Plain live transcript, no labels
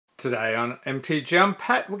Today on MTG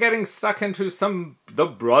Unpacked, we're getting stuck into some The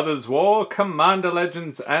Brothers War, Commander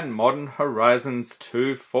Legends, and Modern Horizons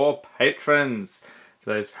 2 for patrons.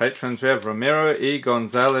 Today's patrons we have Ramiro E.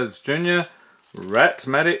 Gonzalez Jr.,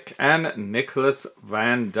 Ratmatic, and Nicholas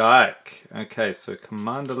Van Dyke. Okay, so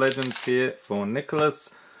Commander Legends here for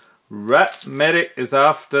Nicholas. Ratmatic is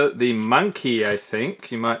after the monkey, I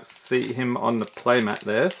think. You might see him on the playmat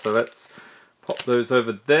there, so let's pop those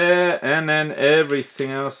over there, and then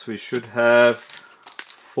everything else we should have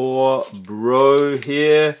for Bro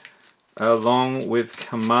here, along with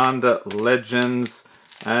Commander Legends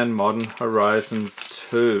and Modern Horizons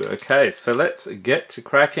 2. Okay, so let's get to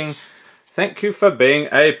cracking. Thank you for being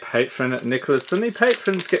a patron, Nicholas, and the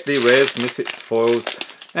patrons get the rares, mythics, foils,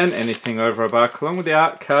 and anything over $1, along with the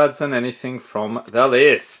art cards and anything from the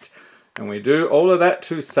list. And we do all of that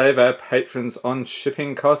to save our patrons on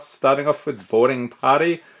shipping costs, starting off with Boarding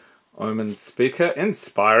Party, Omen Speaker,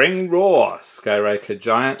 Inspiring Roar, Skyraker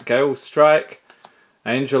Giant, Gale Strike,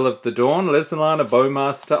 Angel of the Dawn, Leslana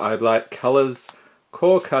Bowmaster, Eyeblight Colors,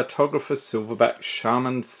 Core Cartographer, Silverback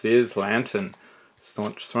Shaman, Seer's Lantern,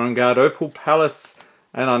 Staunch Throne Guard, Opal Palace,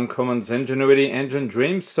 and Uncommons Ingenuity Engine,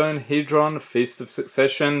 Dreamstone Hedron, Feast of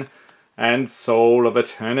Succession, and Soul of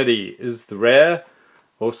Eternity is the rare.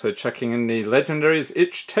 Also chucking in the legendaries,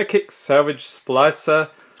 Itch Techic, Salvage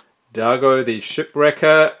Splicer, Dargo the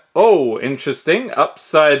Shipwrecker. Oh, interesting.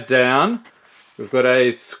 Upside down. We've got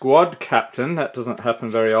a Squad Captain. That doesn't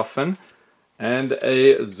happen very often. And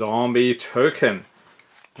a Zombie Token.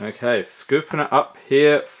 Okay, scooping it up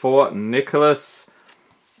here for Nicholas.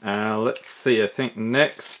 Let's see. I think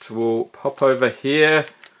next we'll pop over here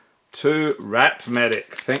to Ratmatic.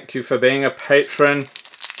 Thank you for being a patron.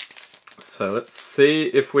 So let's see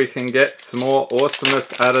if we can get some more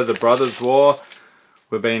awesomeness out of the Brothers War.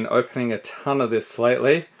 We've been opening a ton of this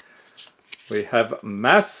lately. We have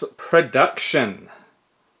Mass Production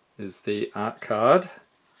is the art card,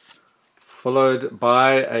 followed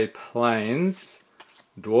by a Plains,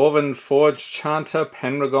 Dwarven Forge Chanter,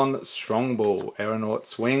 Pendragon Strongbull,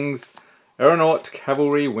 Aeronaut's Wings, Aeronaut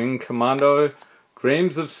Cavalry Wing Commando,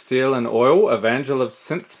 Dreams of Steel and Oil, Evangel of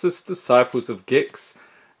Synthesis, Disciples of Gix,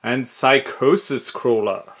 and Psychosis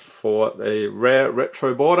Crawler for a rare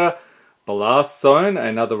retro border. Blast Zone,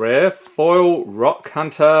 another rare. Foil Rock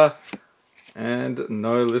Hunter, and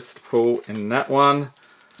no list pull in that one.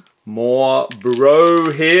 More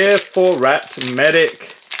Bro here for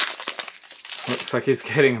Ratmatic. Looks like he's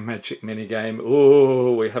getting a Magic minigame.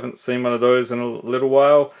 Ooh, we haven't seen one of those in a little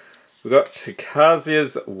while. We've got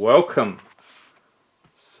Tikazia's Welcome.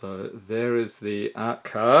 So there is the art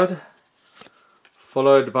card.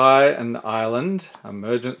 Followed by an island,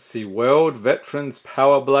 Emergency World, Veterans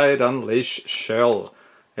Power Blade, Unleash Shell,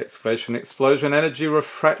 Excavation Explosion, Energy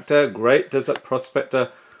Refractor, Great Desert Prospector,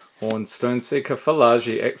 Horn Stone Seeker,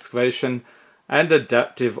 Falaji Excavation, and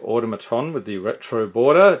Adaptive Automaton with the retro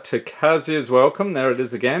border. Tikazia's Welcome, there it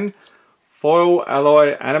is again. Foil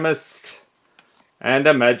Alloy Animist, and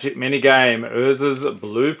a Magic minigame, Urza's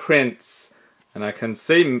Blueprints. And I can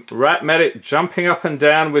see Ratmatic jumping up and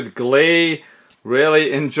down with glee.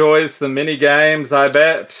 Really enjoys the mini games, I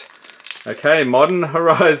bet. Okay, Modern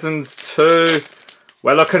Horizons 2.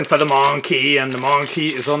 We're looking for the monkey, and the monkey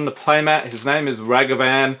is on the playmat. His name is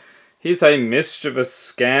Ragavan. He's a mischievous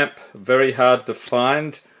scamp, very hard to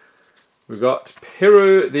find. We've got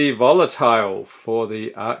Piru the Volatile for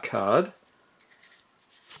the art card,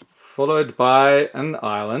 followed by an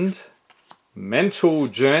island. Mental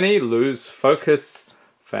Journey, Lose Focus,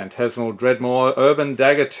 Phantasmal Dreadmore, Urban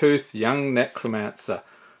Daggertooth, Young Necromancer,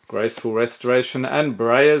 Graceful Restoration, and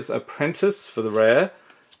Brea's Apprentice for the rare.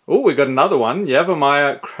 Oh, we got another one,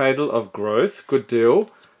 Yavimaya Cradle of Growth, good deal.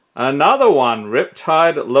 Another one,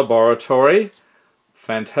 Riptide Laboratory,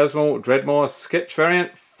 Phantasmal Dreadmore Sketch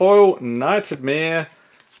Variant, Foil Nightmare,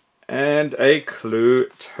 and a Clue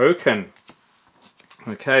Token.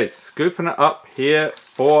 Okay, scooping it up here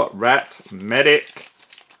for Ratmatic.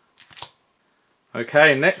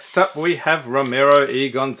 Okay, next up we have Ramiro E.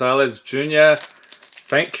 Gonzalez Jr.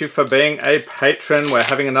 Thank you for being a patron. We're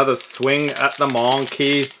having another swing at the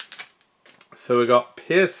monkey. So we got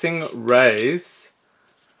Piercing Rays.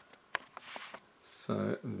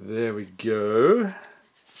 So there we go.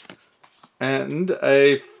 And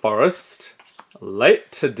a Forest.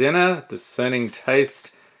 Late to Dinner, Discerning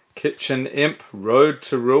Taste, Kitchen Imp, Road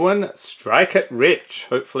to Ruin, Strike It Rich.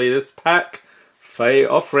 Hopefully this pack. Fey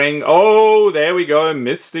Offering. Oh, there we go.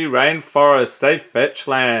 Misty Rainforest, a fetch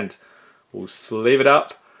land. We'll sleeve it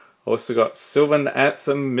up. Also got Sylvan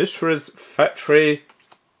Anthem, Mishra's Factory,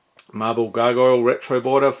 Marble Gargoyle Retro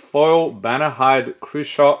Border, Foil Bannerhide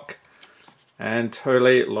Cruciok, And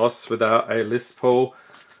totally lost without a list pull.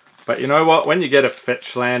 But you know what? When you get a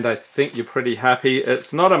fetch land, I think you're pretty happy.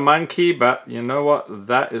 It's not a monkey, but you know what?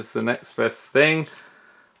 That is the next best thing.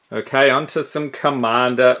 Okay, on to some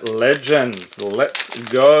Commander Legends. Let's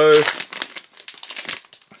go.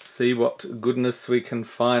 See what goodness we can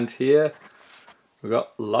find here. We've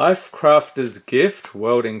got Lifecrafter's Gift,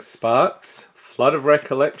 Welding Sparks, Flood of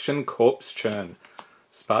Recollection, Corpse Churn,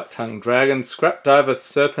 Spark Tongue Dragon, Scrap Diver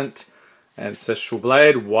Serpent, Ancestral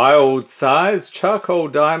Blade, Wild Size, Charcoal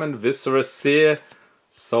Diamond, Viscera Seer,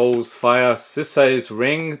 Soul's Fire, Sisay's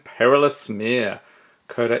Ring, Perilous Mere,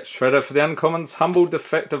 Codex Shredder for the uncommons, Humble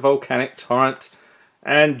Defector, Volcanic Torrent,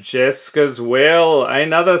 and Jeska's Will.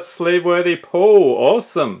 Another sleeve-worthy pull.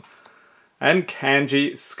 Awesome. And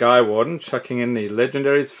Kanji Skywarden, chucking in the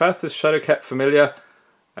legendaries. Fath's Shadowcat Familiar.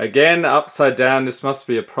 Again, upside down. This must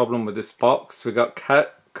be a problem with this box. We got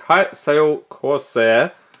Kite Sail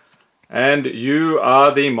Corsair. And you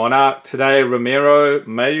are the monarch today, Ramiro.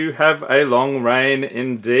 May you have a long reign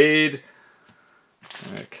indeed.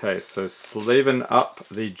 Okay, so sleeving up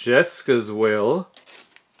the Jeska's Will.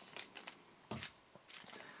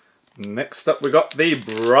 Next up, we got the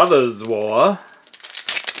Brothers War.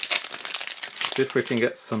 See if we can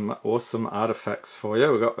get some awesome artifacts for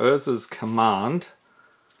you. We've got Urza's Command.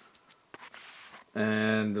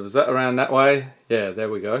 And was that around that way? Yeah, there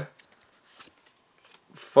we go.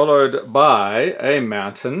 Followed by a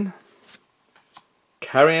Mountain.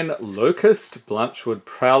 Carrion Locust, Blanchwood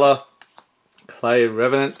Prowler, Clay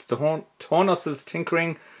Revenant, Tornos's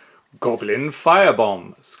Tinkering, Goblin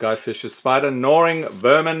Firebomb, Skyfisher's Spider, Gnawing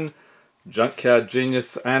Vermin, Junkyard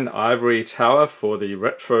Genius, and Ivory Tower for the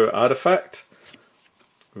retro artifact.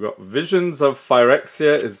 We've got Visions of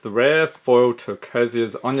Phyrexia is the rare, foil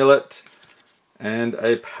Turcosia's Onulet, and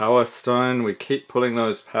a Power Stone. We keep pulling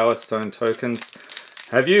those Power Stone tokens.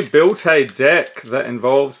 Have you built a deck that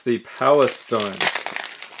involves the Power Stones?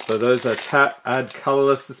 So those are tap, add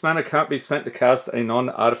colorless. This mana can't be spent to cast a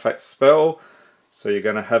non-artifact spell. So you're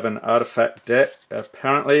going to have an artifact deck.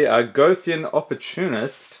 Apparently, a Gothian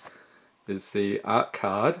Opportunist is the art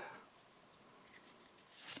card.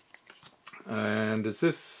 And is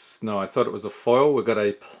this... no, I thought it was a foil. We've got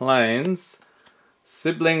a Plains,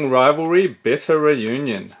 Sibling Rivalry, Bitter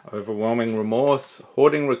Reunion, Overwhelming Remorse,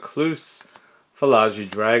 Hoarding Recluse, Falagi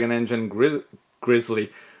Dragon Engine,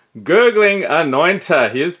 Grizzly, Gurgling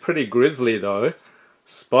Anointer. He is pretty grisly though.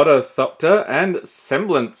 Spotter-Thopter and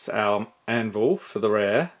Semblance Anvil for the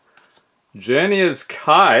rare. Journeyer's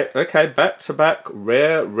Kite. Okay, back-to-back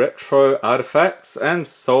rare retro artifacts. And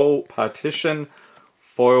Soul Partition,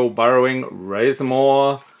 Foil Burrowing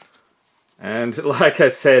Razormaw. And like I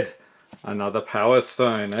said, another Power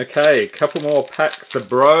Stone. Okay, a couple more packs of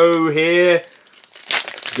Bro here.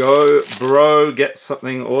 Let's go, Bro. Get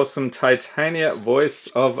something awesome. Titania, Voice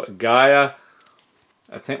of Gaia.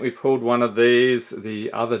 I think we pulled one of these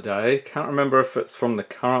the other day. Can't remember if it's from the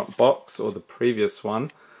current box or the previous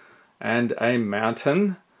one. And a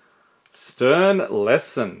Mountain. Stern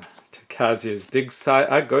Lesson. Takazia's Dig Site.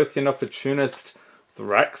 A Gothian Opportunist.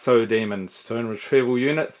 Thraxodemon. Stone Retrieval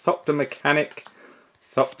Unit. Thopter Mechanic.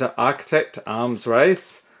 Thopter Architect. Arms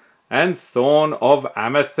Race. And Thorn of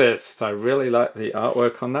Amethyst. I really like the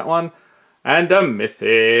artwork on that one. And a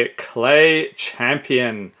Mythic. Clay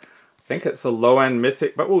Champion. I think it's a low-end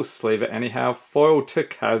mythic, but we'll sleeve it anyhow. Foil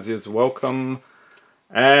Turcosia's Welcome.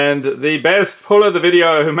 And the best pull of the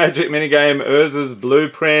video, Magic Minigame, Urza's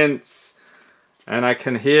Blueprints. And I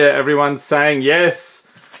can hear everyone saying, yes,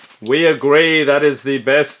 we agree, that is the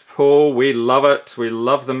best pull. We love it. We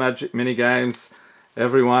love the Magic Minigames.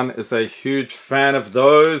 Everyone is a huge fan of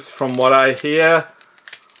those, from what I hear.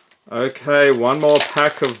 Okay, one more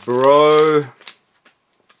pack of Bro.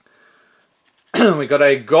 We got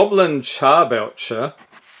a Goblin Charbelcher.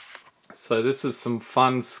 So this is some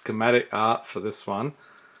fun schematic art for this one.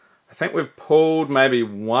 I think we've pulled maybe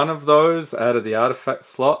one of those out of the artifact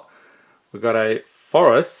slot. We've got a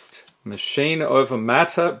Forest, Machine Over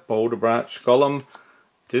Matter, Boulder Branch Golem,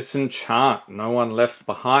 Disenchant, No One Left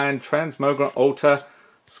Behind, Transmogrant Altar,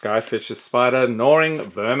 Skyfisher's Spider, Gnawing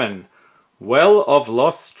Vermin, Well of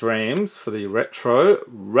Lost Dreams for the retro,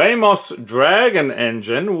 Ramos Dragon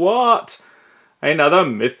Engine, what? Another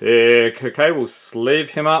Mythic. Okay, we'll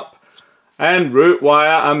sleeve him up. And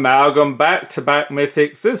Rootwire Amalgam, back-to-back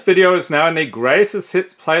mythics. This video is now in the Greatest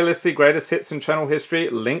Hits playlist, the Greatest Hits in channel history.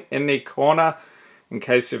 Link in the corner, in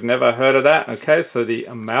case you've never heard of that. Okay, so the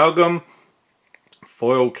Amalgam,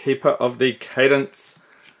 Foil Keeper of the Cadence.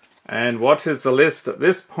 And what is the list at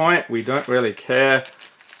this point? We don't really care,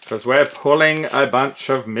 because we're pulling a bunch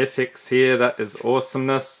of mythics here. That is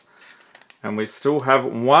awesomeness. And we still have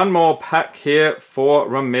one more pack here for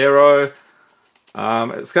Ramiro.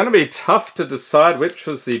 It's going to be tough to decide which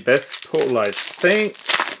was the best pull, I think.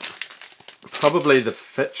 Probably the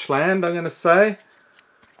Fetch Land, I'm going to say.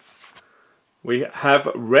 We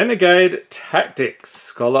have Renegade Tactics,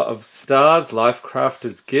 Scholar of Stars,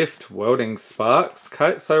 Lifecrafter's Gift, Welding Sparks,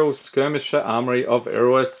 Kite Sail Skirmisher, Armory of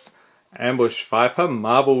Eruus, Ambush Viper,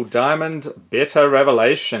 Marble Diamond, Better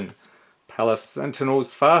Revelation, Palace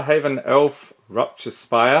Sentinels, Farhaven Elf, Rupture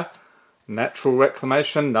Spire, Natural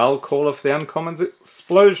Reclamation, Null Call of the Uncommons,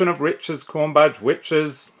 Explosion of Riches, Cornbudge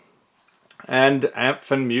Witches, and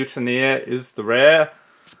Amphin Mutineer is the rare.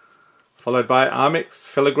 Followed by Armix,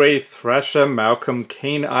 Filigree, Thrasher, Malcolm,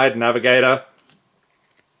 Keen-Eyed Navigator.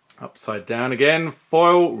 Upside down again,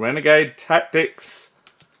 Foil, Renegade Tactics,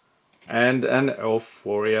 and an Elf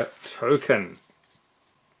Warrior token.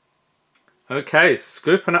 Okay,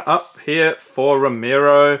 scooping it up here for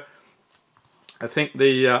Ramiro. I think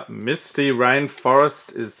the Misty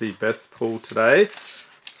Rainforest is the best pull today.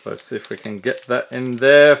 So let's see if we can get that in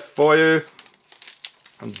there for you.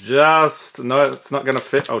 No, it's not going to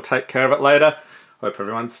fit. I'll take care of it later. Hope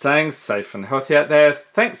everyone's staying safe and healthy out there.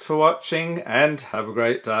 Thanks for watching and have a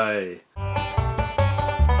great day.